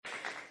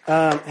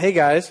Hey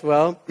guys,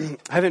 well, I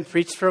haven't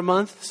preached for a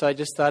month, so I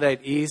just thought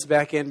I'd ease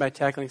back in by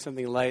tackling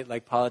something light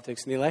like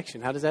politics and the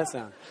election. How does that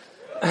sound?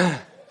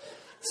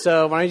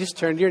 So why don't you just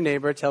turn to your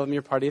neighbor, tell them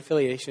your party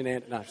affiliation,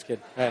 and... No, just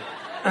kidding. All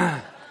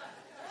right.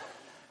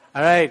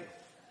 All right.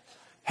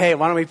 Hey,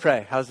 why don't we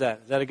pray? How's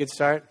that? Is that a good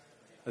start?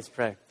 Let's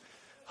pray.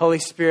 Holy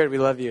Spirit, we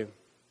love you.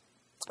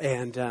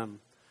 And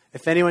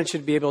if anyone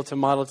should be able to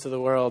model to the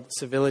world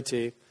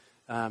civility,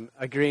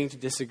 agreeing to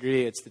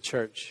disagree, it's the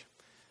church.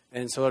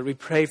 And so, Lord, we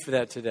pray for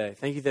that today.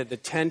 Thank you that the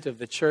tent of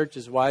the church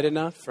is wide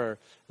enough for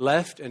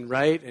left and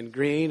right and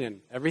green and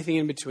everything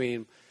in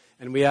between.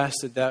 And we ask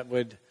that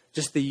would,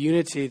 just the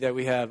unity that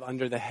we have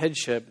under the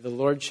headship, the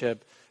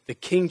lordship, the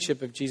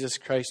kingship of Jesus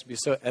Christ be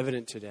so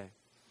evident today.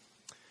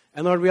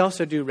 And Lord, we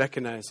also do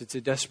recognize it's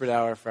a desperate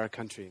hour for our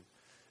country.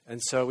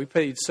 And so we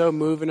pray you'd so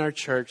move in our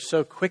church,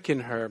 so quicken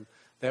her,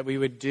 that we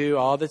would do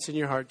all that's in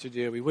your heart to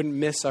do. We wouldn't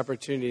miss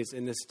opportunities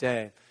in this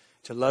day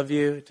to love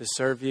you, to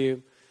serve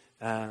you,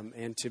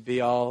 and to be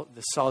all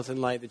the salt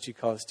and light that you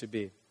call us to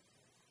be.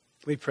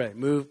 We pray,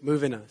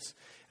 move in us.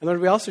 And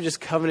Lord, we also just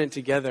covenant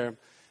together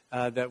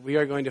that we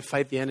are going to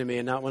fight the enemy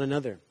and not one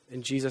another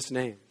in Jesus'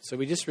 name. So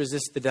we just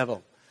resist the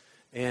devil.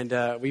 And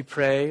we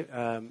pray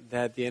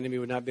that the enemy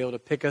would not be able to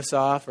pick us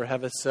off or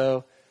have us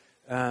so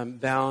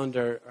bound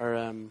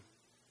or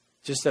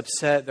just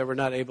upset that we're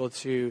not able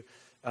to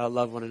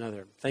love one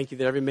another. Thank you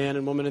that every man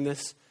and woman in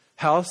this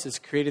house is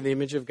created in the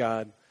image of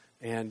God.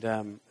 And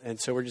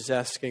so we're just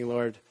asking,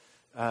 Lord,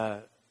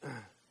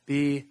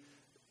 be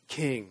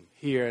king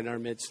here in our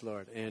midst,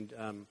 Lord. And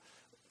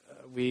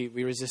we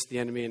resist the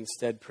enemy and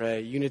instead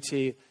pray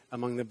unity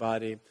among the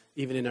body,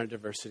 even in our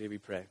diversity, we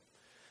pray.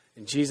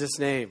 In Jesus'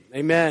 name,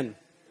 amen.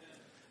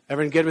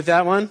 Everyone good with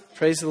that one?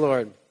 Praise the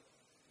Lord.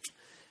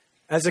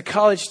 As a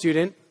college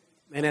student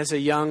and as a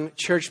young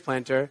church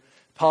planter,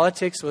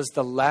 politics was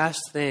the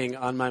last thing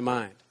on my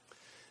mind.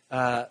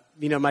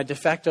 My de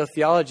facto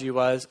theology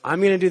was, I'm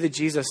going to do the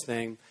Jesus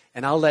thing,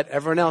 and I'll let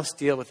everyone else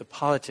deal with the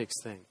politics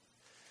thing.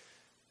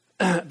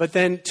 But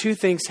then two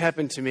things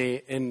happened to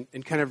me in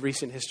kind of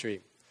recent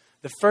history.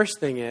 The first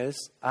thing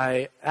is,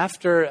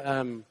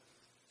 after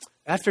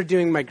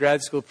doing my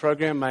grad school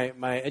program,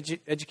 my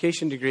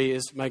education degree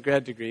is my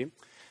grad degree,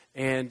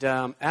 and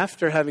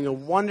after having a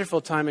wonderful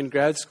time in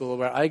grad school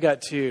where I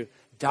got to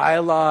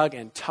dialogue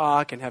and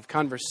talk and have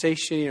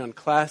conversation in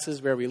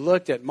classes where we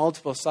looked at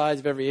multiple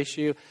sides of every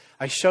issue,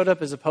 I showed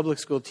up as a public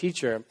school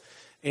teacher.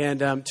 And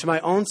to my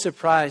own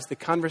surprise, the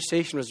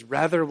conversation was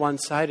rather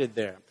one-sided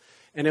there.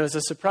 And it was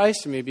a surprise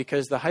to me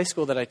because the high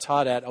school that I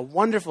taught at, a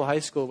wonderful high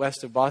school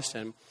west of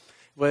Boston,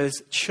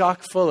 was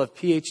chock full of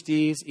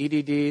PhDs,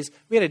 EDDs.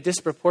 We had a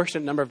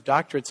disproportionate number of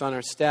doctorates on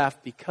our staff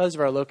because of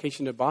our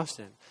location to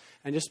Boston.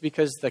 And just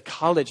because the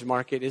college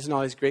market isn't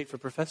always great for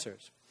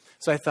professors.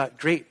 So I thought,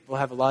 great, we'll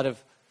have a lot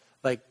of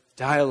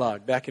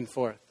dialogue back and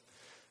forth.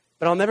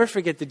 But I'll never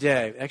forget the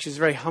day. Actually, it's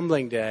a very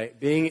humbling day,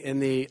 being in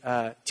the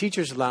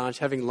teacher's lounge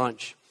having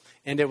lunch.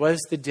 And it was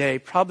the day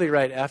probably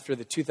right after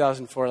the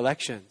 2004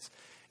 elections.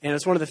 And it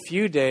was one of the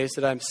few days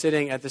that I'm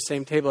sitting at the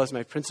same table as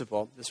my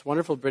principal, this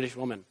wonderful British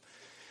woman.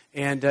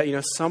 And,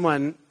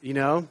 someone,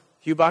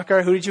 Hugh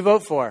Bacher, who did you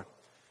vote for?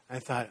 I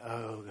thought,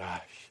 oh,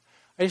 gosh.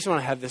 I just want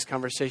to have this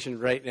conversation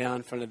right now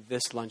in front of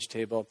this lunch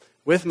table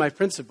with my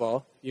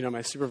principal,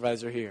 my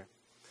supervisor here.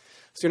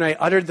 So I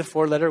uttered the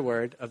four-letter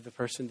word of the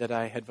person that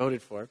I had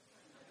voted for.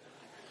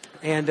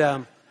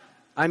 And,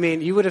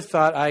 you would have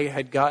thought I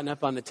had gotten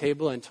up on the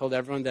table and told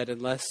everyone that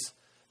unless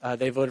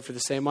they voted for the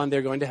same one,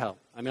 they're going to hell.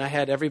 I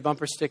had every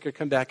bumper sticker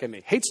come back at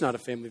me. Hate's not a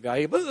family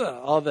value. Blah,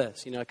 all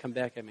this, come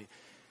back at me.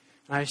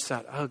 And I just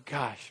thought, oh,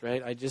 gosh,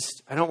 right?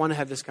 I don't want to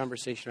have this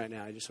conversation right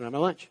now. I just want to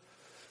have my lunch.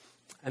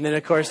 And then,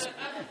 of course,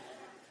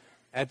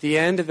 at the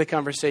end of the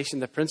conversation,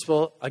 the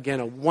principal, again,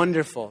 a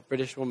wonderful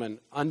British woman,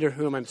 under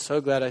whom I'm so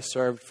glad I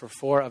served for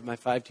 4 of my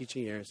 5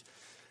 teaching years,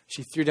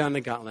 she threw down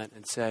the gauntlet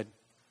and said,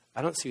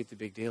 I don't see what the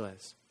big deal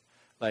is.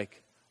 I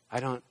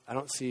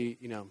don't see,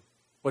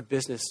 what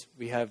business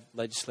we have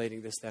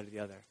legislating this, that, or the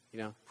other,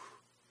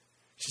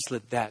 Just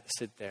let that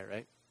sit there,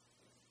 right?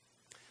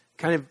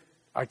 Kind of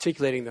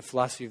articulating the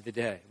philosophy of the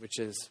day, which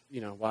is,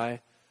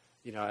 why,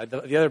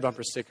 the other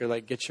bumper sticker,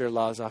 get your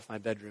laws off my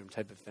bedroom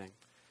type of thing.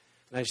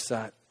 And I just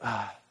thought,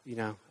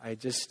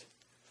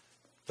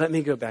 let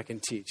me go back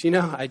and teach.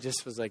 I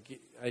just was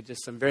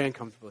I'm very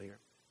uncomfortable here.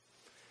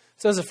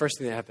 So that was the first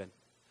thing that happened.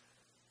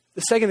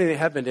 The second thing that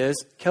happened is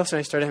Kelsey and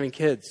I started having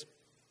kids.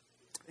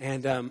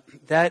 And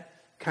that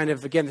kind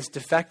of, again, this de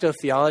facto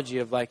theology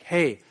of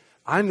hey,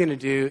 I'm going to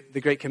do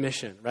the Great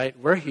Commission, right?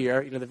 We're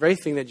here, the very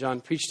thing that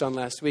John preached on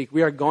last week.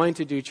 We are going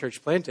to do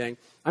church planting.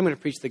 I'm going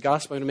to preach the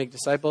gospel. I'm going to make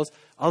disciples.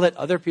 I'll let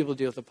other people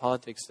deal with the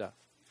politics stuff.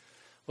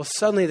 Well,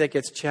 suddenly that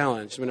gets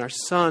challenged when our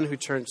son, who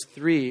turns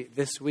 3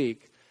 this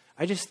week,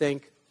 I just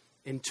think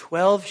in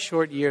 12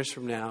 short years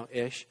from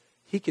now-ish,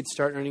 he could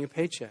start earning a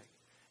paycheck.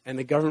 And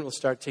the government will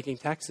start taking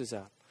taxes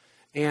out.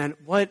 And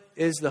what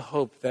is the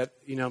hope that,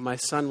 my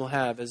son will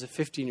have as a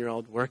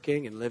 15-year-old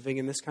working and living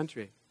in this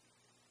country?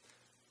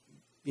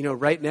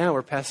 Right now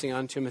we're passing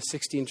on to him a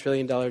 $16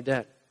 trillion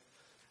debt.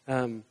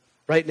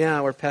 Right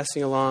now, we're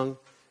passing along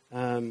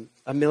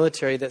a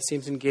military that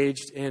seems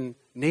engaged in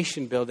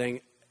nation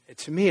building,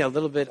 to me, a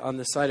little bit on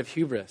the side of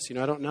hubris.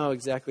 I don't know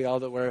exactly all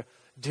that we're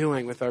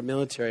doing with our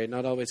military,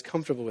 not always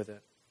comfortable with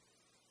it.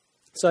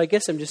 So I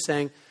guess I'm just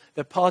saying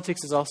that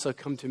politics has also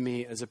come to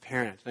me as a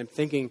parent. I'm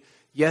thinking,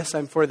 yes,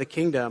 I'm for the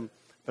kingdom,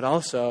 but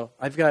also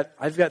I've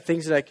got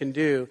things that I can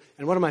do,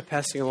 and what am I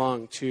passing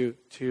along to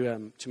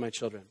my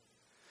children?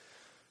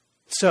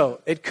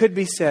 So it could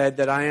be said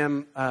that I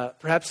am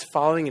perhaps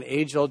following an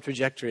age-old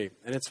trajectory,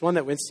 and it's one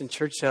that Winston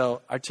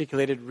Churchill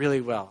articulated really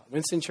well.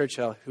 Winston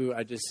Churchill, who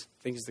I just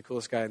think is the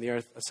coolest guy on the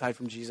earth, aside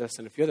from Jesus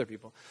and a few other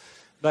people,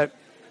 but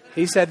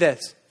he said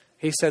this.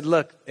 He said,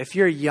 look, if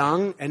you're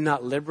young and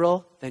not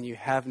liberal, then you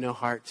have no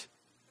heart.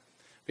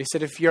 But he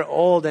said, if you're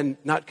old and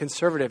not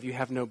conservative, you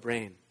have no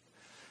brain.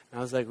 And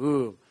I was like,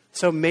 ooh.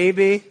 So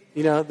maybe,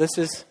 this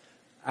is...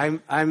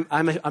 I'm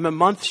a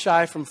month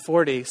shy from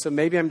 40, so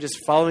maybe I'm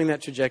just following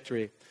that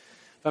trajectory.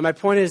 But my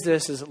point is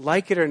this, is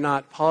like it or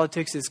not,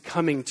 politics is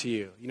coming to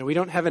you. We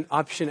don't have an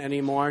option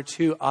anymore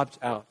to opt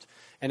out.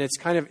 And it's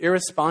kind of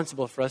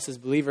irresponsible for us as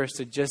believers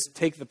to just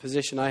take the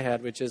position I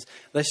had, which is,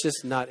 let's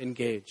just not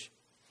engage.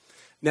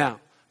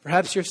 Now,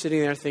 perhaps you're sitting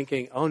there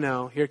thinking, oh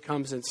no, here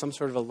comes some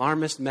sort of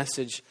alarmist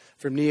message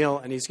from Neil,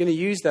 and he's going to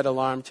use that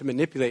alarm to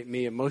manipulate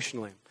me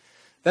emotionally.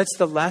 That's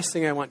the last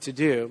thing I want to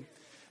do.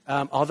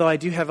 Although I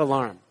do have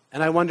alarm.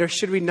 And I wonder,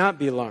 should we not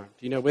be alarmed?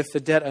 With the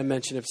debt I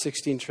mentioned of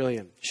 $16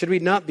 trillion. Should we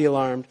not be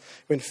alarmed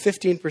when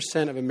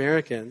 15% of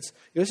Americans,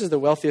 this is the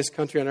wealthiest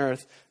country on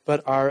earth,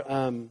 but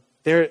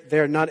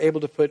they're not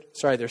able to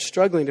they're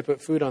struggling to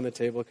put food on the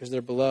table because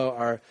they're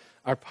below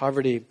our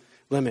poverty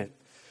limit.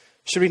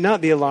 Should we not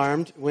be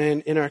alarmed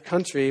when in our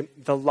country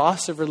the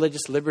loss of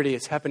religious liberty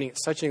is happening at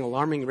such an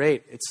alarming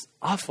rate? It's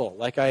awful.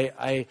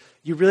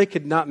 You really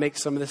could not make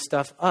some of this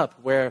stuff up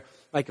where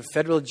like a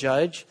federal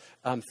judge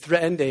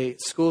threatened a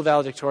school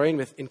valedictorian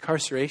with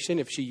incarceration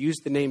if she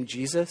used the name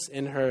Jesus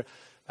in her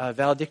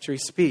valedictory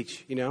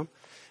speech,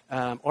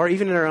 or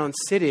even in our own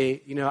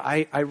city.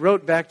 I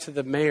wrote back to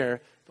the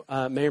mayor,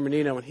 Mayor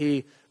Menino, when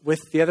he, with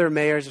the other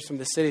mayors of some of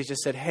the cities,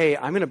 just said, hey,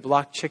 I'm going to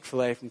block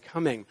Chick-fil-A from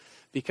coming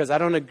because I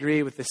don't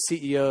agree with the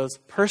CEO's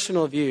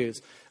personal views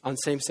on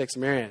same-sex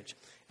marriage.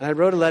 And I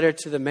wrote a letter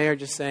to the mayor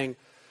just saying,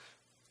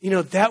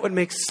 that would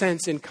make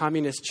sense in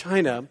communist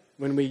China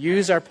when we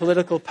use our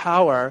political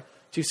power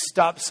to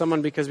stop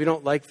someone because we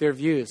don't like their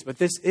views. But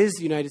this is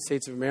the United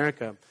States of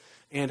America.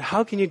 And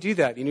how can you do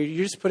that?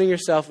 You're just putting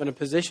yourself in a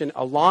position,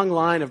 a long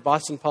line of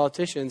Boston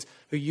politicians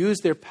who use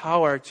their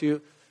power to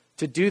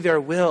do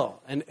their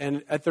will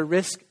and at the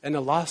risk and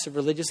the loss of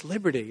religious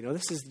liberty.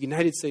 This is the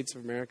United States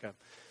of America.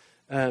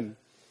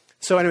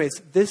 So anyways,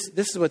 this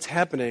is what's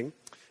happening.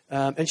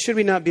 And should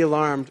we not be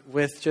alarmed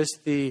with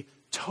just the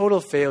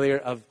total failure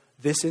of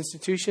this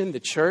institution, the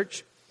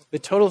church, the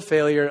total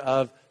failure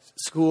of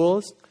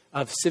schools,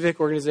 of civic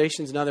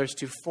organizations and others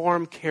to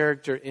form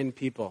character in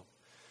people,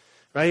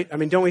 right?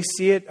 Don't we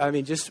see it?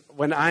 Just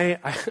when I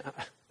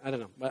don't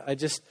know,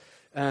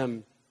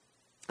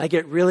 I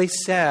get really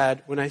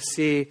sad when I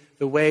see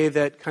the way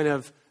that kind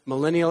of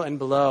millennial and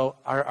below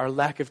our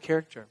lack of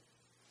character.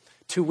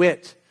 To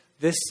wit,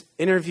 this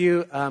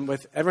interview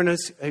with, everyone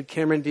knows who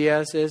Cameron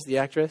Diaz is, the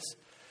actress?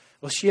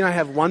 Well, she and I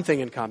have one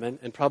thing in common,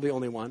 and probably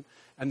only one,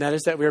 and that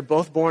is that we were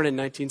both born in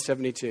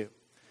 1972.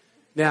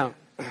 Now,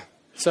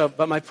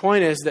 but my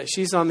point is that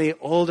she's on the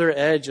older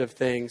edge of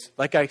things.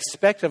 Like I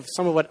expect of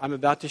some of what I'm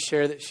about to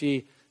share that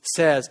she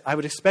says, I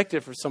would expect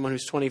it for someone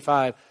who's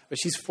 25, but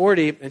she's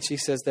 40, and she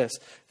says this.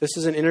 This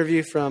is an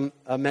interview from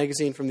a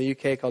magazine from the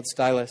UK called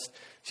Stylist.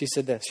 She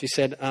said this. She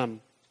said,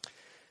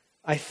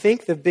 I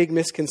think the big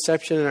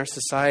misconception in our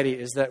society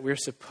is that we're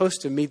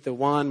supposed to meet the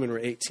one when we're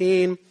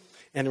 18,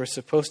 and we're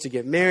supposed to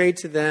get married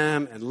to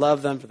them and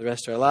love them for the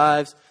rest of our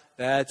lives.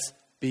 That's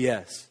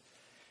BS.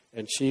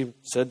 And she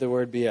said the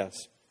word BS.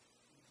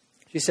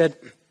 She said,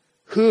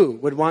 who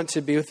would want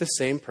to be with the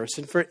same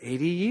person for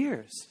 80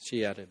 years?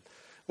 She added.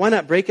 Why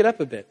not break it up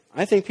a bit?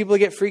 I think people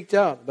get freaked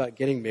out about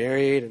getting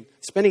married and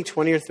spending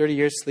 20 or 30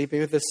 years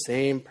sleeping with the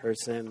same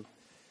person.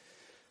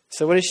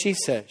 So what does she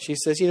say? She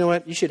says, you know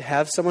what? You should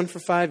have someone for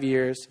 5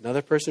 years,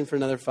 another person for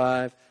another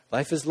 5.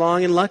 Life is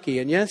long and lucky.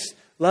 And yes,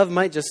 love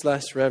might just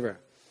last forever.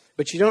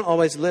 But you don't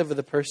always live with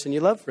the person you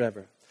love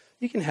forever.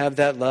 You can have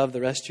that love the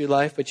rest of your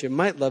life, but you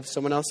might love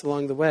someone else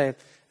along the way. And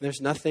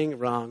there's nothing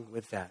wrong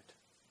with that.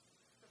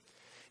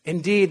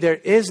 Indeed, there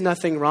is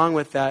nothing wrong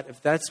with that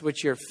if that's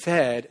what you're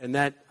fed. And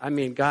that,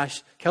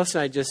 Kelsey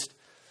and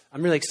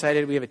I'm really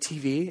excited. We have a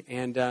TV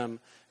and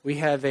we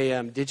have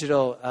a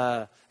digital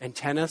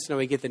antenna, so now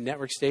we get the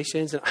network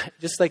stations. And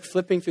just like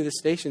flipping through the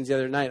stations the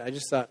other night, I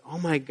just thought, oh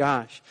my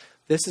gosh,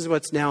 this is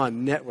what's now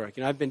on network.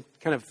 I've been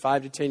kind of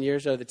 5 to 10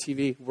 years out of the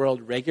TV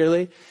world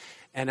regularly.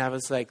 And I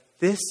was like,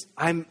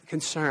 I'm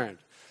concerned.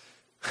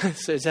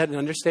 So is that an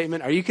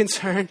understatement? Are you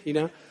concerned?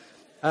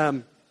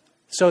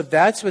 So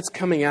that's what's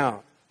coming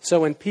out.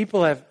 So when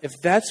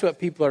if that's what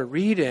people are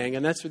reading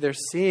and that's what they're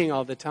seeing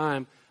all the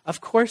time,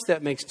 of course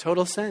that makes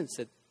total sense.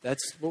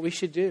 That's what we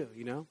should do,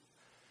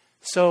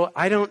 So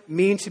I don't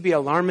mean to be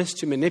alarmist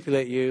to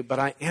manipulate you, but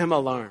I am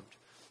alarmed.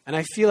 And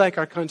I feel like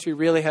our country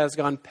really has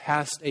gone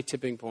past a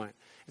tipping point.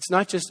 It's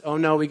not just, oh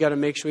no, we got to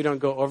make sure we don't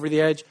go over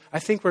the edge. I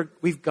think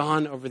we've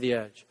gone over the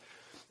edge.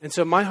 And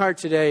so my heart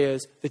today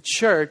is the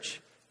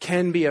church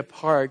can be a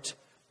part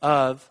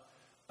of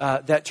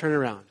that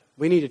turnaround.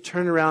 We need to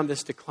turn around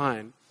this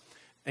decline.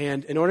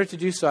 And in order to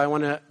do so, I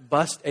want to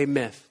bust a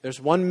myth.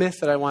 There's one myth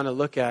that I want to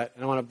look at,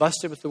 and I want to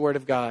bust it with the Word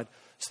of God,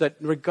 so that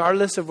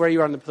regardless of where you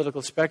are on the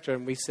political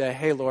spectrum, we say,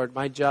 hey, Lord,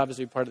 my job is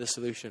to be part of the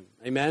solution.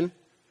 Amen?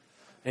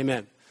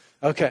 Amen.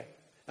 Okay.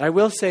 I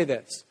will say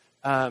this.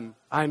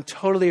 I'm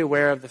totally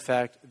aware of the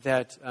fact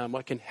that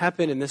what can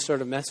happen in this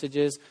sort of message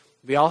is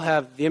we all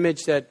have the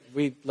image that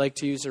we like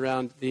to use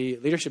around the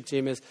leadership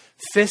team is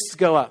fists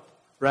go up,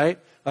 right?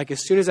 Like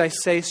as soon as I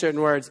say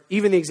certain words,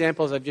 even the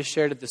examples I've just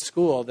shared at the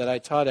school that I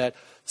taught at,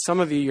 some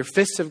of you, your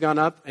fists have gone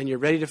up and you're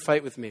ready to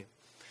fight with me.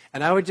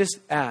 And I would just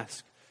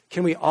ask,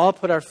 can we all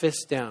put our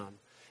fists down?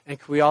 And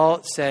can we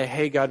all say,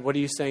 hey, God, what are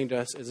you saying to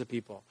us as a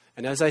people?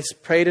 And as I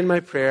prayed in my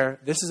prayer,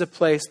 this is a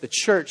place the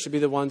church should be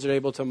the ones that are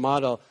able to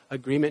model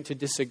agreement to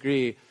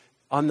disagree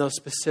on those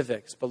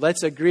specifics. But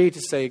let's agree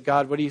to say,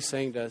 God, what are you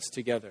saying to us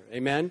together?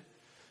 Amen?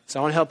 So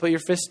I want to help put your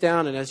fists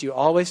down. And as you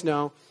always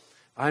know,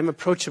 I'm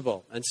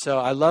approachable. And so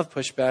I love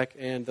pushback.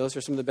 And those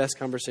are some of the best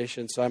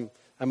conversations. So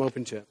I'm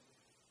open to it.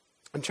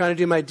 I'm trying to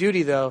do my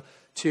duty, though,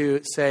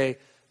 to say,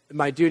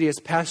 my duty as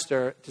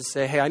pastor, to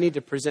say, hey, I need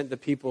to present the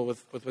people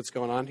with what's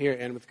going on here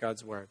and with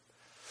God's word.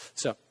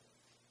 So,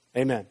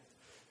 amen.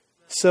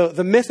 So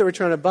the myth that we're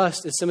trying to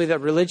bust is simply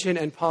that religion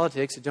and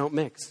politics don't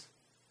mix.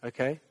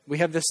 Okay? We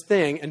have this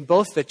thing, and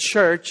both the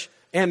church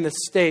and the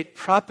state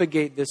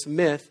propagate this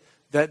myth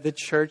that the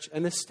church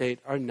and the state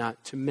are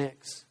not to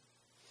mix.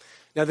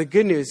 Now the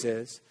good news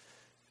is,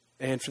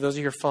 and for those of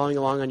you who are following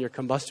along on your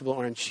combustible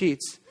orange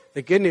sheets,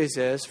 the good news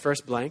is,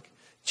 first blank,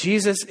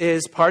 Jesus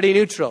is party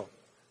neutral.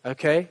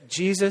 Okay?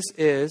 Jesus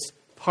is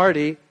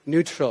party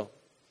neutral.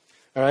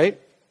 All right?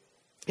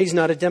 He's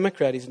not a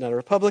Democrat. He's not a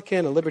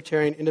Republican, a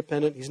Libertarian,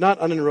 Independent. He's not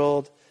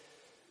unenrolled.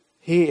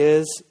 He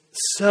is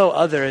so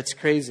other, it's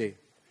crazy.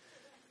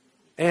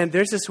 And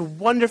there's this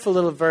wonderful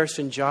little verse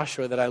in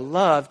Joshua that I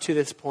love to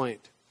this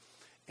point.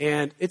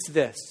 And it's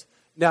this.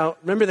 Now,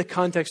 remember the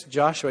context of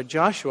Joshua.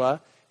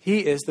 Joshua, he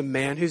is the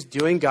man who's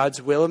doing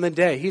God's will in the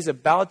day. He's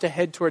about to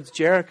head towards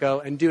Jericho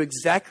and do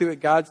exactly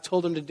what God's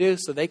told him to do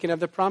so they can have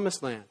the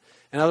promised land.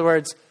 In other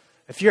words,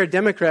 if you're a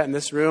Democrat in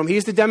this room,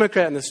 he's the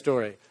Democrat in the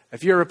story.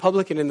 If you're a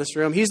Republican in this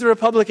room, he's the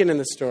Republican in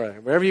the story,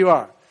 wherever you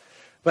are.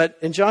 But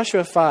in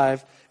Joshua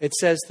 5, it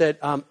says that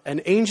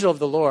an angel of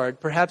the Lord,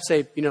 perhaps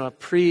a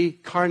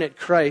pre-carnate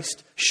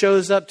Christ,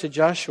 shows up to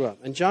Joshua.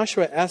 And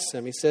Joshua asks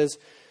him, he says,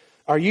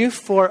 are you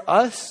for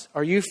us?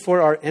 Are you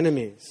for our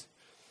enemies?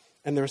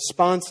 And the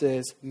response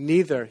is,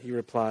 neither, he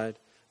replied,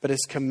 but as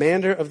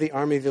commander of the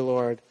army of the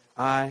Lord,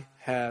 I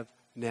have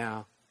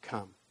now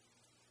come.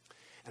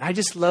 And I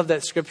just love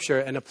that scripture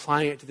and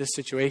applying it to this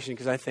situation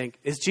because I think,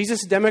 is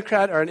Jesus a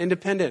Democrat or an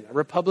independent, a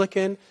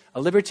Republican,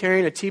 a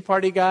Libertarian, a Tea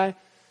Party guy?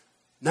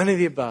 None of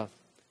the above.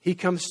 He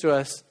comes to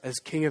us as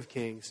King of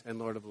Kings and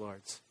Lord of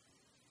Lords.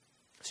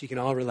 So you can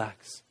all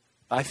relax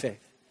by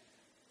faith.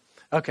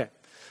 Okay.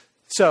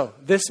 So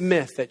this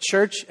myth that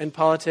church and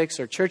politics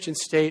or church and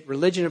state,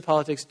 religion and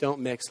politics don't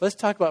mix. Let's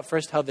talk about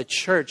first how the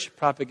church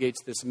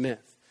propagates this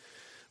myth.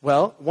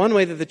 Well, one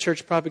way that the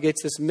church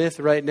propagates this myth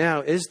right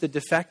now is the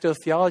de facto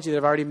theology that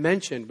I've already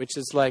mentioned, which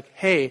is like,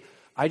 hey,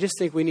 I just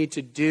think we need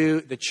to do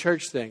the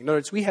church thing. In other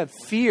words, we have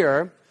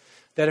fear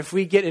that if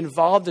we get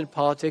involved in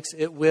politics,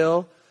 it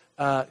will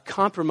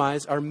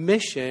compromise our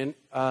mission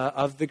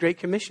of the Great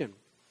Commission.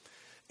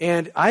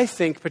 And I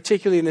think,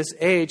 particularly in this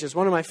age, as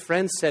one of my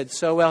friends said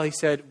so well, he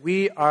said,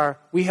 we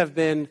have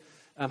been,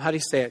 how do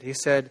you say it? He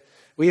said,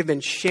 we have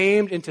been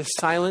shamed into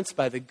silence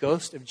by the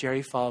ghost of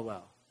Jerry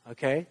Falwell.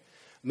 Okay?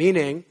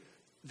 Meaning,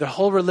 the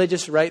whole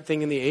religious right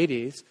thing in the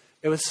 80s,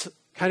 it was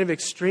kind of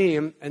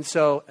extreme. And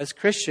so as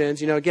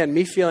Christians, again,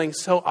 me feeling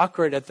so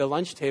awkward at the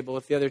lunch table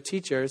with the other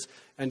teachers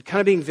and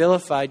kind of being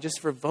vilified just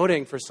for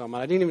voting for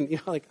someone. I didn't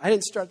even, I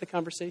didn't start the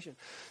conversation,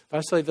 but I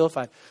was totally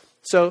vilified.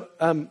 So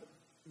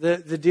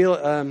the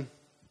deal,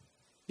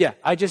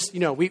 I just,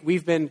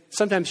 we've been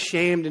sometimes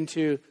shamed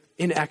into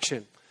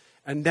inaction.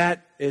 And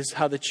that is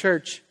how the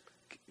church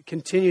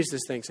continues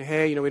this thing. Say,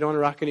 hey, we don't want to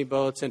rock any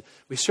boats, and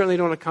we certainly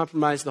don't want to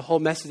compromise the whole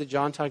message that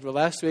John talked about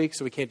last week,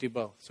 so we can't do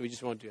both. So we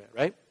just won't do it,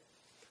 right?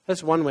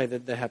 That's one way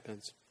that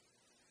happens.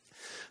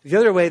 The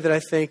other way that I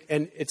think,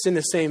 and it's in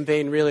the same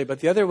vein really, but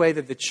the other way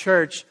that the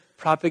church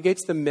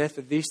propagates the myth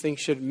that these things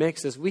should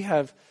mix is we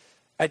have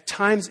at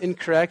times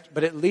incorrect,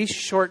 but at least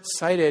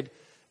short-sighted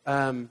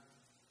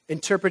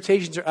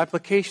interpretations or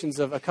applications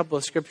of a couple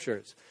of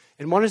scriptures.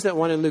 And one is that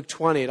one in Luke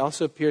 20. It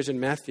also appears in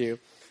Matthew.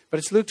 But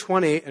it's Luke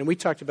 20, and we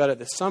talked about it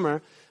this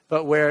summer,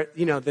 but where,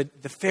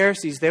 the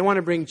Pharisees, they want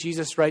to bring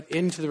Jesus right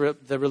into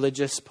the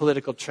religious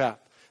political trap.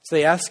 So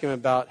they ask him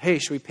about, hey,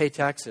 should we pay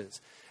taxes?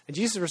 And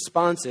Jesus'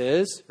 response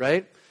is,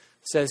 right,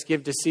 says,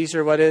 give to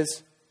Caesar what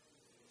is,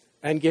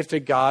 and give to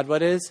God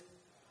what is.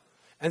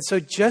 And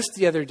so just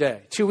the other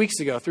day, 2 weeks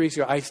ago, 3 weeks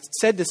ago, I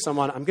said to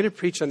someone, I'm going to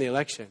preach on the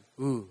election.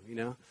 Ooh,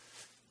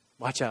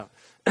 watch out.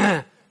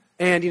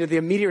 And, the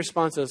immediate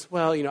response was,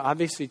 well,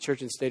 obviously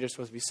church and state are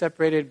supposed to be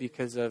separated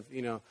because of,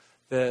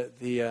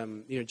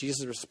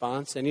 Jesus'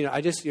 response. And,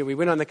 we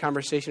went on the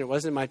conversation. It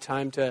wasn't my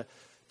time to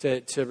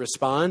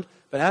respond.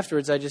 But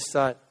afterwards, I just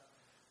thought,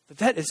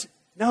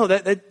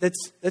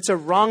 that's a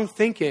wrong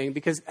thinking,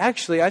 because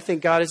actually I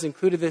think God has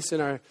included this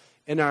in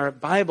our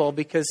Bible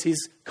because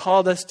he's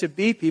called us to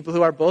be people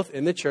who are both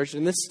in the church and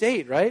in the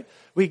state, right?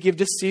 We give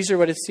to Caesar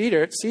what is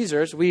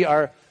Caesar's.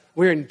 We're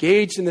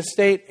engaged in the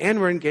state and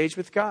we're engaged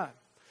with God.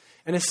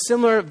 And a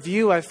similar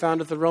view I found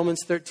with the Romans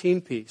 13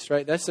 piece,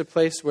 right? That's the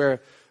place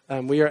where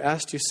we are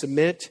asked to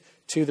submit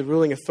to the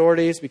ruling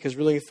authorities because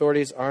ruling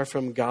authorities are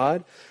from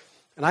God.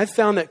 And I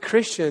found that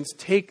Christians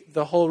take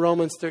the whole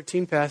Romans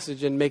 13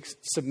 passage and make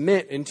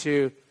submit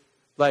into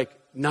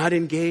not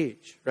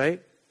engage,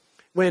 right?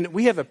 When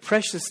we have a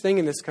precious thing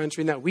in this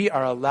country in that we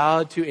are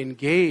allowed to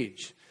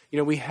engage.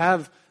 We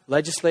have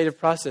legislative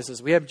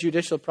processes. We have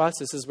judicial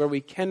processes where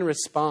we can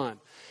respond.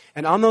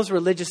 And on those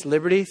religious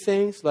liberty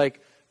things, like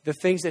the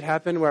things that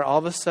happen where all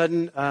of a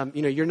sudden,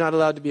 you're not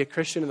allowed to be a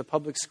Christian in the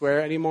public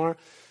square anymore.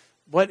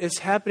 What is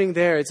happening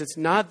there is it's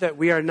not that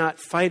we are not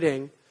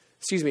fighting.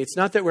 It's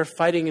not that we're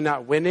fighting and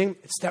not winning.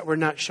 It's that we're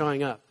not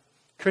showing up.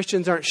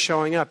 Christians aren't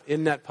showing up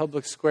in that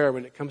public square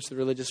when it comes to the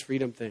religious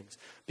freedom things.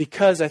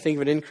 Because I think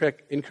of an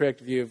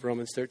incorrect view of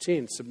Romans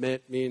 13.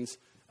 Submit means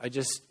I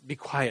just be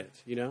quiet,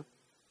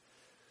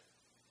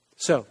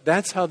 So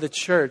that's how the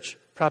church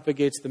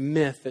propagates the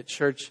myth that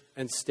church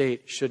and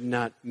state should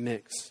not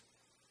mix.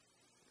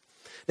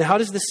 Now, how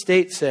does the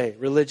state say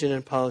religion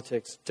and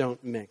politics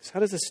don't mix? How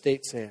does the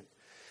state say it?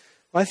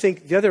 Well, I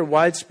think the other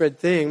widespread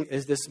thing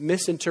is this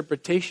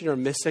misinterpretation or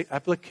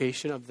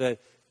misapplication of the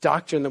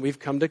doctrine that we've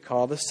come to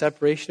call the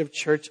separation of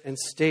church and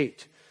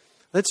state.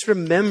 Let's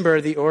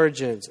remember the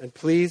origins. And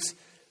please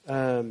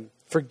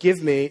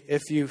forgive me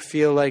if you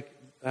feel like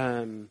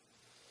we're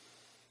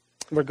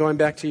going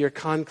back to your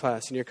con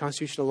class and your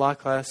constitutional law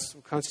class,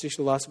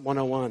 Constitutional Law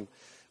 101.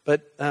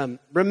 But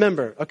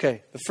remember,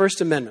 the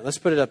First Amendment. Let's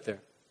put it up there.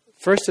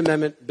 First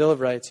Amendment, Bill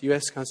of Rights,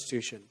 U.S.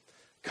 Constitution.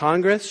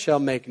 Congress shall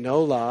make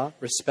no law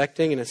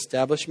respecting an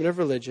establishment of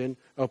religion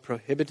or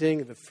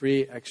prohibiting the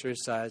free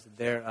exercise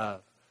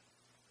thereof.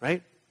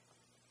 Right?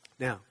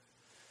 Now,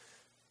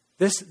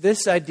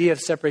 this idea of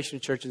separation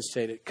of church and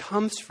state, it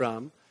comes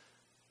from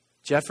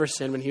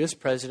Jefferson. When he was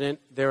president,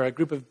 there were a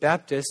group of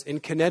Baptists in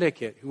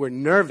Connecticut who were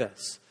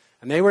nervous.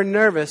 And they were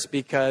nervous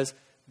because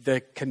the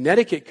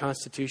Connecticut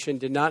Constitution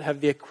did not have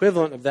the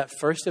equivalent of that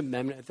First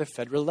Amendment at the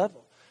federal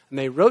level. And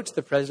they wrote to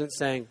the president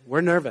saying,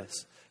 we're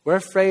nervous. We're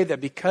afraid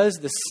that because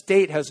the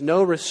state has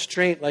no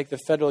restraint like the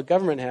federal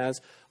government has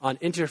on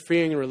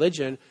interfering in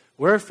religion,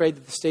 we're afraid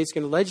that the state's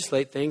going to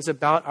legislate things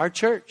about our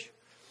church.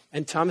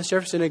 And Thomas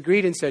Jefferson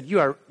agreed and said,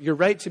 you're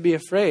right to be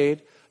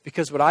afraid,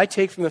 because what I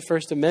take from the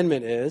First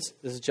Amendment is,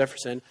 this is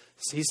Jefferson,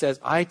 he says,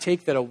 I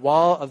take that a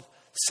wall of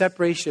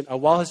separation, a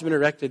wall has been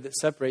erected that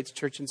separates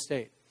church and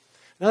state.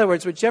 In other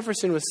words, what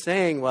Jefferson was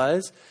saying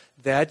was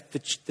that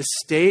the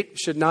state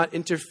should not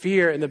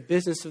interfere in the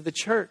business of the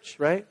church,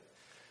 right?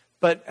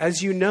 But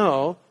as you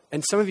know,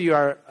 and some of you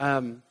are,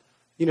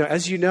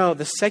 as you know,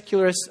 the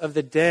secularists of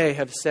the day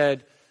have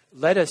said,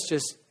 let us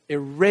just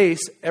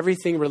erase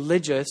everything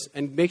religious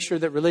and make sure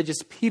that religious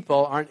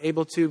people aren't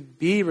able to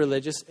be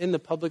religious in the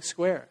public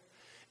square.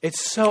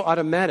 It's so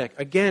automatic.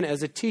 Again,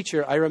 as a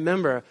teacher, I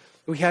remember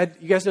you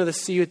guys know the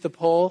See You at the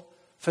Pole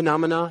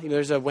phenomena?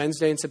 There's a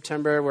Wednesday in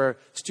September where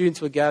students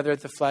would gather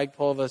at the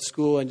flagpole of a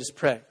school and just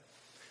pray.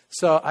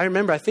 So I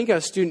remember, I think I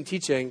was student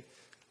teaching,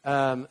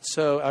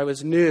 so I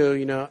was new,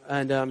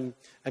 and I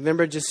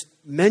remember just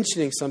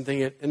mentioning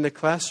something in the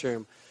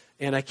classroom,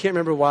 and I can't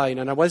remember why,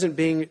 and I wasn't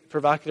being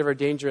provocative or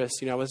dangerous,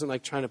 I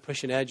wasn't trying to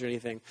push an edge or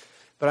anything.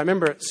 But I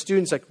remember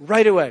students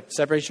right away,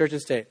 separate church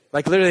and state.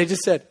 Literally they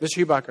just said,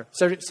 Mr. Hubacher,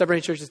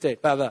 separate church and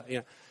state, blah, blah,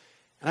 And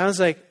I was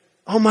like,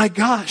 oh my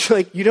gosh,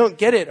 you don't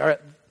get it. Or,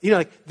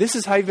 this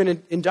is how you've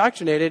been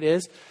indoctrinated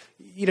is,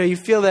 you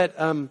feel that,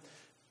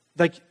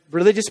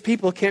 religious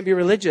people can't be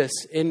religious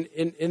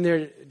in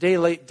their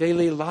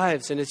daily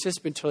lives, and it's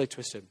just been totally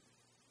twisted.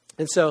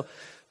 And so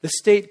the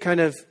state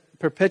kind of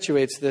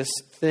perpetuates this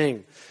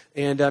thing.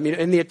 And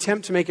in the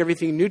attempt to make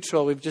everything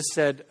neutral, we've just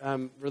said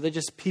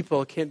religious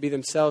people can't be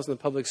themselves in the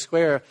public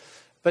square.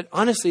 But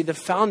honestly, the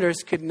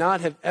founders could not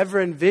have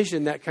ever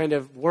envisioned that kind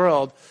of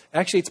world.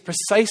 Actually, it's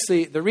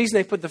precisely the reason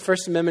they put the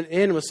First Amendment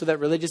in was so that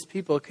religious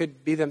people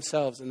could be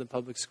themselves in the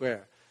public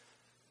square.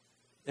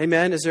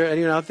 Amen? Is there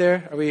anyone out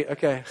there? Are we?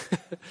 Okay.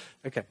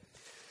 Okay.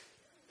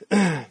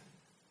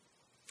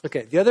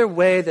 Okay. The other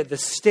way that the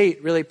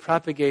state really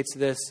propagates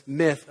this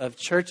myth of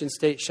church and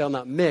state shall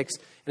not mix,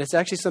 and it's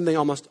actually something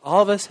almost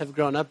all of us have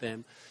grown up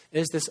in,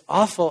 is this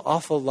awful,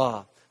 awful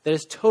law that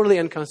is totally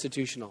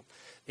unconstitutional.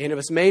 And it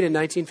was made in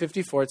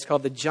 1954. It's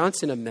called the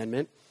Johnson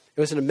Amendment. It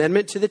was an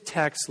amendment to the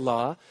tax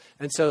law.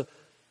 And so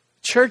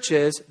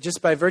churches,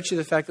 just by virtue of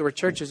the fact that we're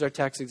churches, are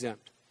tax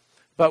exempt.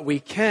 But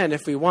we can,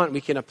 if we want, we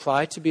can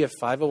apply to be a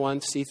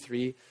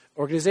 501c3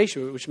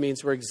 organization, which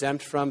means we're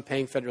exempt from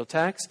paying federal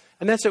tax.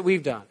 And that's what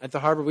we've done. At the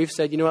Harbor, we've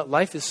said, you know what,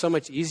 life is so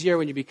much easier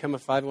when you become a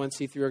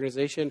 501c3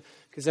 organization,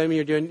 because then when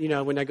you're doing,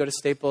 when I go to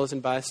Staples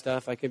and buy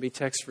stuff, I can be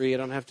tax-free. I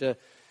don't have to,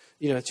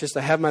 it's just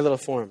I have my little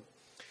form.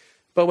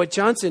 But what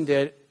Johnson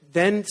did,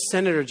 then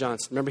Senator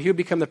Johnson, remember, he would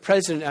become the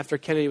president after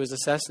Kennedy was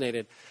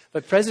assassinated.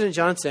 But President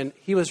Johnson,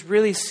 he was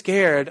really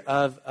scared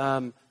of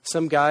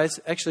some guys.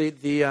 Actually,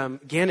 the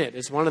Gannett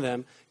is one of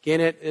them.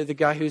 Gannett, the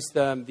guy who's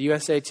the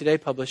USA Today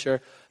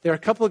publisher. There are a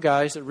couple of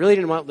guys that really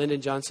didn't want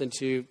Lyndon Johnson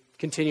to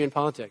continue in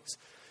politics.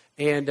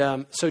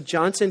 And so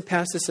Johnson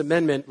passed this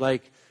amendment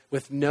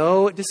with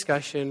no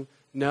discussion,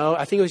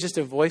 I think it was just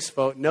a voice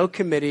vote, no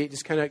committee,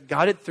 just kind of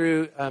got it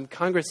through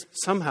Congress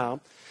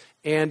somehow.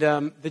 And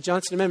the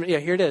Johnson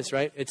Amendment, here it is,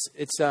 right?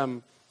 It's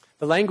the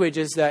language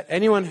is that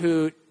anyone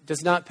who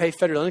does not pay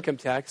federal income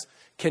tax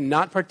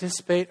cannot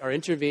participate or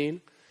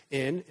intervene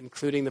in,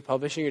 including the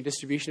publishing or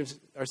distribution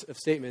of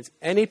statements,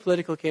 any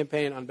political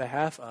campaign on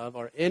behalf of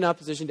or in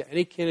opposition to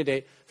any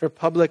candidate for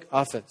public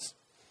office.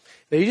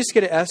 Now, you just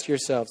got to ask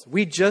yourselves,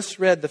 we just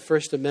read the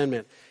First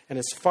Amendment, and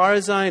as far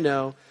as I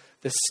know,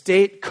 the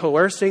state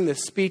coercing the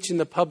speech in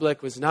the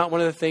public was not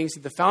one of the things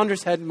that the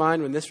founders had in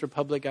mind when this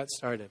republic got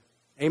started.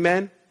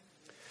 Amen?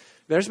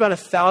 There's about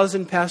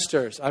 1,000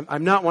 pastors.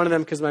 I'm not one of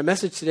them because my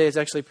message today is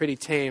actually pretty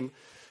tame.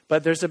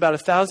 But there's about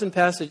 1,000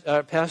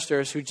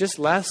 pastors who just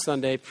last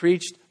Sunday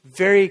preached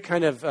very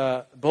kind of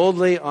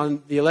boldly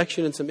on the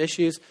election and some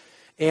issues.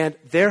 And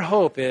their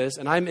hope is,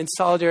 and I'm in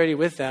solidarity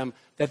with them,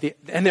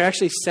 and they're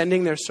actually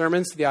sending their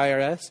sermons to the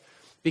IRS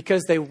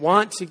because they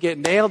want to get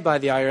nailed by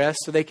the IRS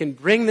so they can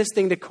bring this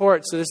thing to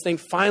court so this thing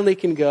finally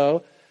can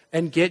go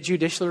and get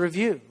judicial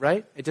review,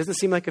 right? It doesn't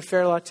seem like a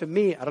fair law to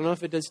me. I don't know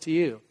if it does to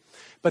you.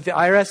 But the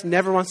IRS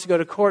never wants to go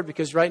to court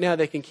because right now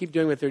they can keep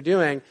doing what they're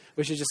doing,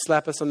 which is just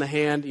slap us on the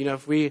hand.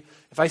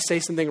 If I say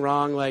something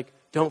wrong, like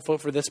don't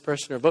vote for this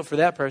person or vote for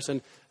that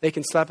person, they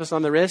can slap us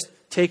on the wrist,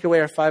 take away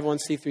our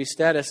 501c3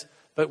 status,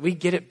 but we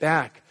get it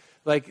back.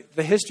 Like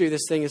the history of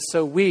this thing is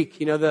so weak.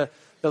 The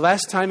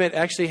last time it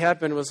actually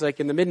happened was like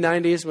in the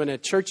mid-90s when a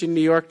church in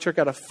New York took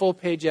out a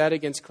full-page ad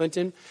against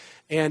Clinton,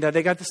 and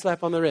they got the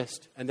slap on the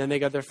wrist, and then they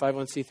got their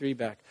 501c3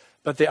 back.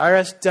 But the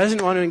IRS doesn't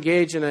want to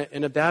engage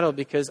in a battle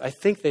because I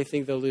think they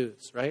think they'll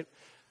lose, right?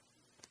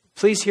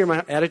 Please hear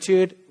my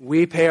attitude.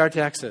 We pay our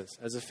taxes.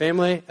 As a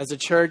family, as a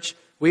church,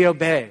 we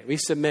obey, we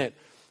submit.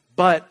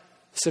 But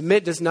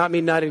submit does not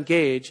mean not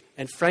engage.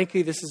 And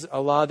frankly, this is a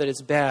law that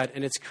is bad.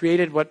 And it's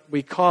created what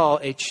we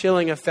call a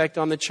chilling effect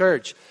on the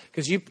church.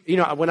 Because,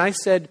 when I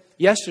said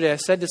yesterday, I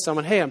said to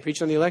someone, hey, I'm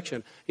preaching on the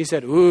election. He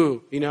said,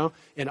 ooh,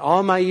 in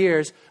all my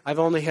years, I've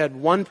only had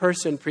one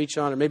person preach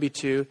on, or maybe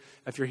two,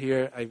 if you're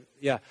here.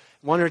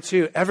 One or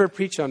two ever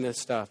preach on this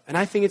stuff. And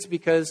I think it's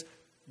because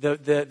they've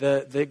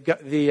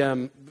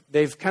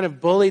kind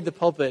of bullied the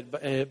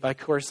pulpit by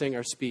coercing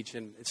our speech.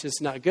 And it's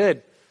just not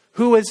good.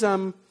 Who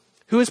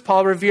is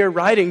Paul Revere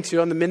writing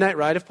to on the midnight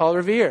ride of Paul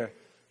Revere?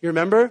 You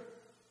remember?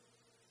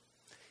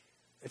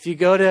 If you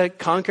go to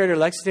Concord or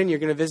Lexington, you're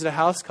going to visit a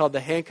house called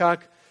the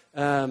Hancock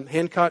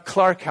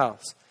Clark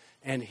House.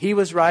 And he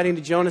was writing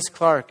to Jonas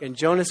Clark. And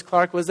Jonas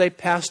Clark was a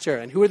pastor.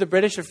 And who were the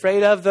British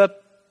afraid of? The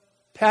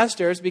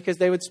pastors, because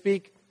they would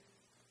speak,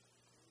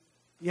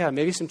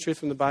 maybe some truth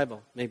from the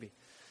Bible. Maybe.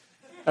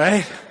 All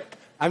right?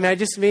 I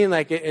just mean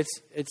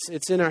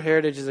it's in our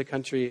heritage as a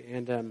country.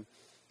 And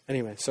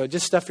anyway, so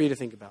just stuff for you to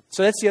think about.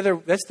 So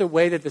that's the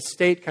way that the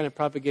state kind of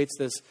propagates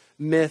this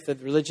myth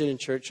that religion and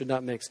church should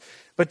not mix.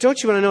 But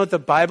don't you want to know what the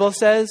Bible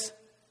says?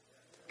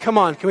 Come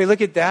on, can we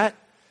look at that?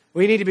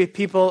 We need to be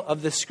people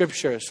of the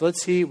Scriptures. So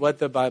let's see what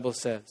the Bible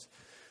says.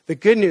 The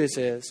good news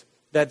is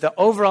that the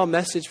overall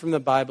message from the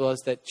Bible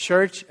is that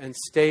church and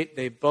state,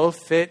 they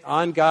both fit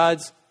on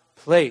God's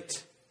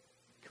plate.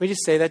 Can we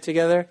just say that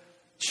together?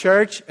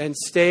 Church and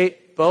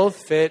state both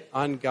fit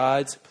on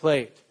God's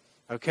plate.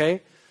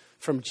 Okay?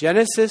 From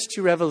Genesis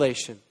to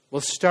Revelation, we'll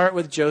start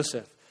with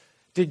Joseph.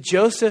 Did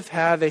Joseph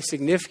have a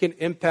significant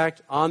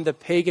impact on the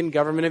pagan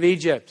government of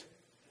Egypt?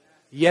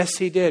 Yes,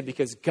 he did,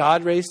 because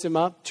God raised him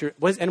up.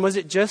 Was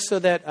it just so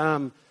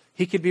that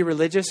he could be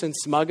religious and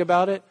smug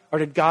about it? Or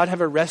did God have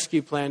a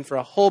rescue plan for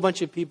a whole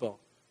bunch of people?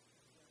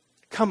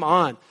 Come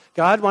on.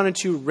 God wanted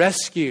to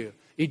rescue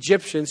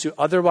Egyptians who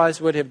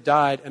otherwise would have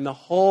died, and the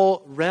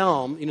whole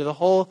realm, the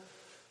whole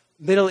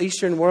Middle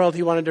Eastern world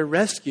he wanted to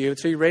rescue.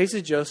 So he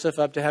raises Joseph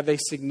up to have a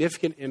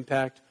significant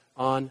impact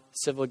on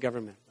civil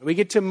government. When we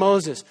get to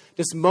Moses,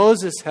 does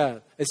Moses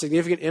have a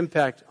significant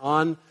impact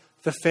on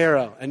the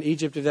Pharaoh and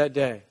Egypt of that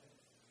day?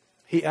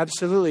 He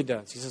absolutely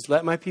does. He says,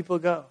 let my people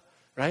go,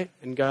 right?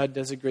 And God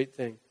does a great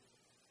thing.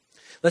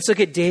 Let's look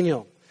at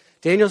Daniel.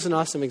 Daniel's an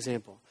awesome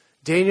example.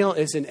 Daniel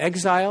is in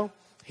exile.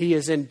 He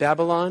is in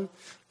Babylon.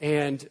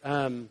 And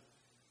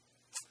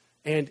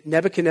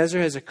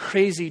Nebuchadnezzar has a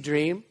crazy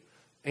dream.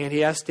 And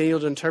he asks Daniel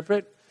to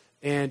interpret.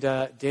 And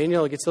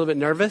Daniel gets a little bit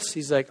nervous.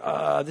 He's like,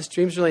 this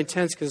dream's really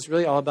intense because it's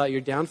really all about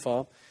your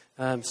downfall.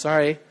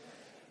 Sorry.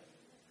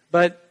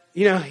 But,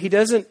 he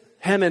doesn't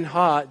hem and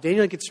haw,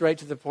 Daniel gets right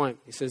to the point.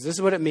 He says, this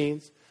is what it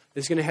means.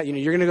 This is going to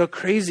you're going to go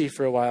crazy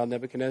for a while,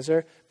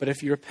 Nebuchadnezzar, but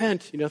if you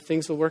repent,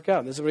 things will work out.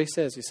 And this is what he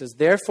says. He says,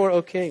 therefore,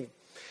 O king,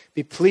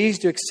 be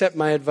pleased to accept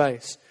my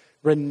advice.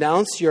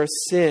 Renounce your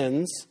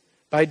sins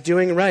by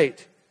doing right.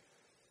 Can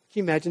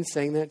you imagine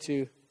saying that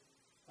to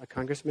a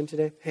congressman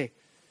today? Hey,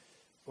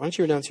 why don't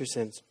you renounce your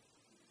sins?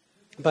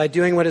 By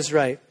doing what is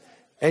right,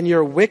 and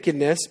your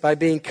wickedness by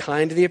being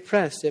kind to the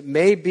oppressed. It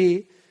may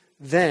be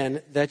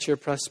then that your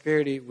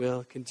prosperity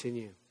will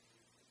continue.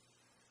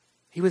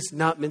 He was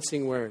not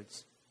mincing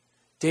words.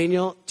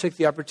 Daniel took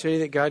the opportunity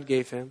that God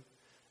gave him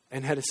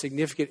and had a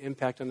significant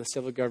impact on the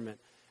civil government.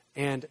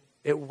 And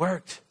it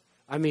worked.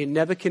 I mean,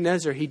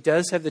 Nebuchadnezzar, he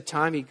does have the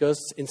time. He goes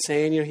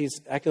insane.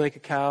 He's acting like a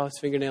cow. His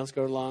fingernails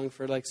go long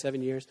for like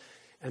 7 years.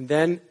 And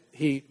then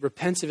he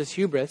repents of his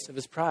hubris, of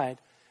his pride.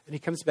 And he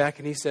comes back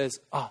and he says,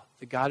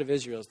 the God of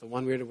Israel is the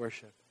one we are to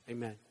worship.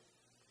 Amen.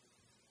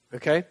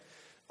 Okay?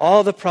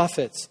 All the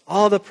prophets.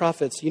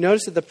 You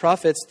notice that the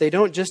prophets, they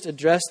don't just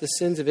address the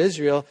sins of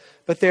Israel,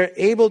 but they're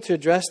able to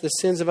address the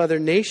sins of other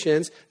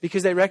nations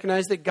because they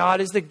recognize that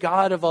God is the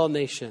God of all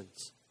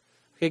nations.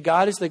 Okay,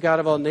 God is the God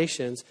of all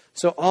nations.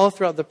 So all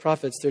throughout the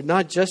prophets, they're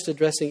not just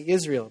addressing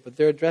Israel, but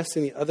they're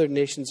addressing the other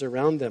nations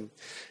around them.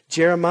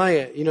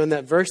 Jeremiah, in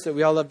that verse that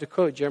we all love to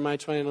quote, Jeremiah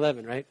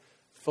 20:11, right?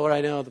 For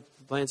I know the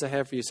plans I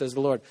have for you, says the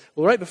Lord.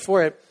 Well, right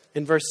before it,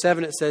 in verse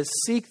 7, it says,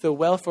 seek the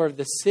welfare of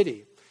the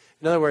city.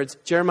 In other words,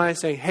 Jeremiah is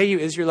saying, hey, you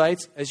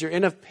Israelites, as you're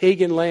in a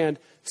pagan land,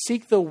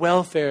 seek the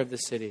welfare of the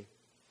city.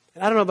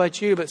 And I don't know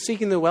about you, but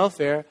seeking the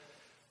welfare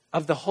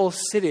of the whole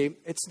city,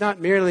 it's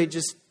not merely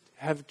just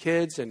have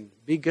kids and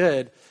be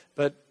good,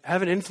 but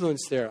have an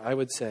influence there, I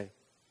would say.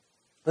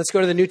 Let's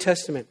go to the New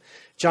Testament.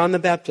 John the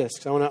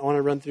Baptist. I want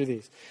to run through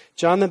these.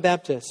 John the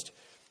Baptist.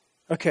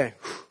 Okay,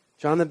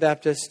 John the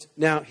Baptist.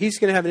 Now, he's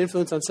going to have an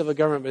influence on civil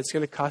government, but it's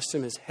going to cost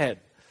him his head.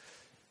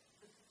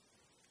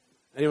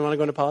 Anyone want to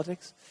go into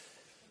politics?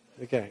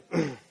 Okay,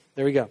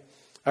 there we go. All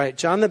right,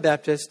 John the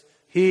Baptist,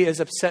 he is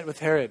upset with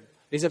Herod.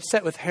 He's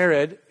upset with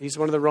Herod. He's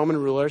one of the Roman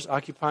rulers,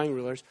 occupying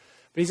rulers.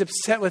 But he's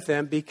upset with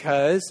him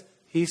because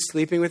he's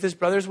sleeping with his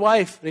brother's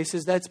wife. And he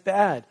says, that's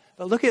bad.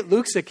 But look at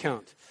Luke's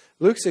account.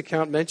 Luke's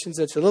account mentions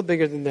that it's a little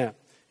bigger than that.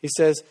 He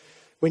says,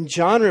 when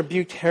John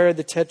rebuked Herod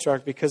the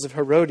Tetrarch because of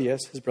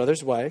Herodias, his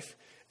brother's wife,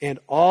 and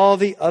all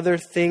the other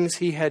things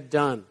he had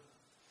done,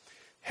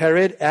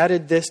 Herod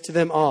added this to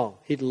them all.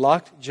 He'd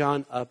locked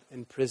John up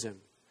in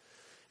prison.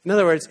 In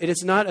other words, it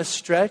is not a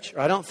stretch, or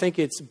I don't think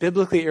it's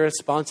biblically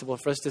irresponsible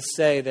for us to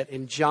say that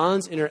in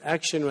John's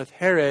interaction with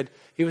Herod,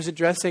 he was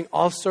addressing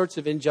all sorts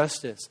of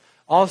injustice,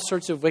 all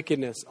sorts of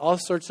wickedness, all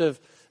sorts of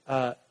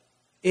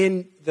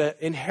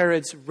in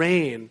Herod's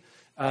reign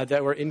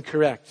that were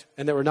incorrect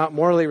and that were not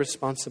morally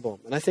responsible.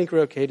 And I think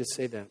we're okay to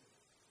say that.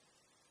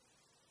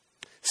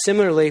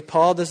 Similarly,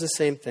 Paul does the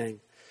same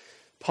thing.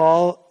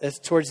 Paul,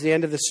 towards the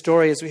end of the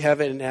story, as we have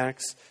it in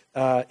Acts,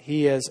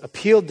 he has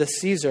appealed to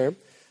Caesar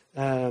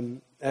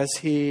as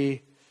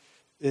he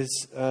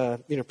is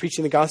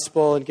preaching the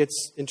gospel and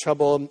gets in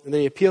trouble. And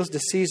then he appeals to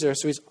Caesar,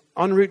 so he's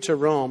en route to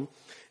Rome.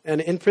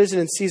 And in prison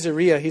in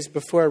Caesarea, he's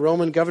before a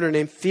Roman governor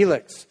named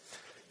Felix.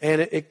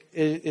 And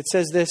it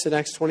says this in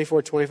Acts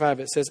 24:25.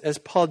 It says, as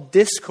Paul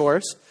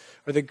discoursed,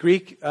 or the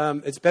Greek,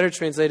 it's better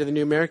translated than the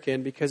New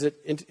American because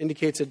it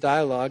indicates a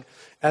dialogue.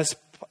 As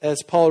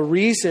Paul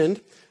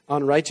reasoned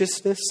on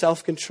righteousness,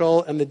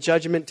 self-control, and the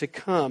judgment to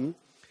come,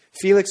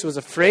 Felix was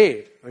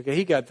afraid. Okay,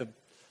 he got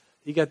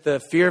the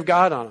fear of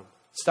God on him.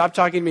 Stop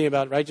talking to me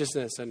about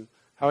righteousness and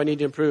how I need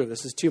to improve.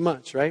 This is too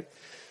much, right?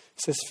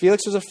 It says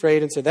Felix was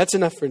afraid and said, that's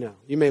enough for now.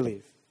 You may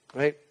leave,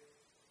 right?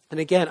 And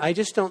again, I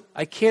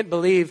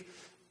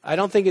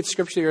don't think it's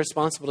scripturally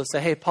responsible to say,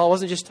 hey, Paul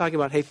wasn't just talking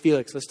about, hey,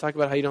 Felix, let's talk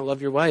about how you don't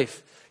love your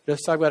wife.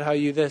 Let's talk about how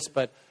you this.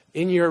 But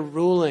in your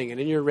ruling and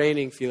in your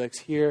reigning, Felix,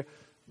 here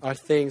are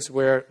things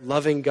where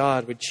loving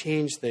God would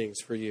change things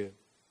for you.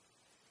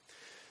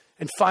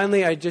 And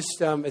finally,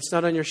 it's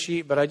not on your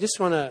sheet, but I just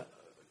want to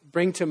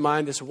bring to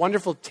mind this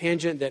wonderful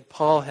tangent that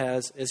Paul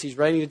has as he's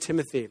writing to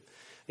Timothy.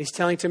 He's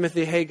telling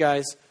Timothy, hey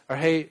guys, or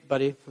hey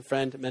buddy,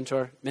 friend,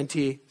 mentor,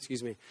 mentee,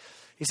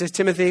 He says,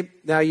 Timothy,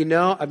 now you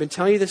know, I've been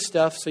telling you this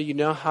stuff so you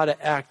know how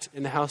to act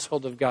in the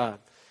household of God.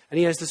 And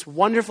he has this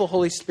wonderful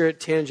Holy Spirit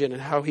tangent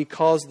and how he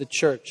calls the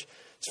church.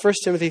 It's 1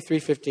 Timothy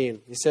 3:15.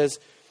 He says,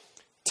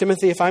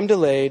 Timothy, if I'm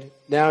delayed,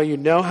 now you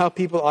know how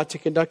people ought to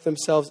conduct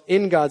themselves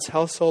in God's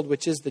household,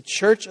 which is the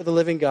church of the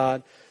living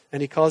God.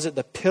 And he calls it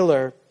the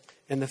pillar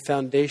and the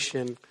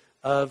foundation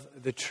of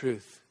the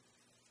truth.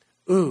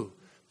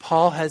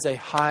 Paul has a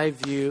high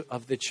view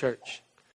of the church.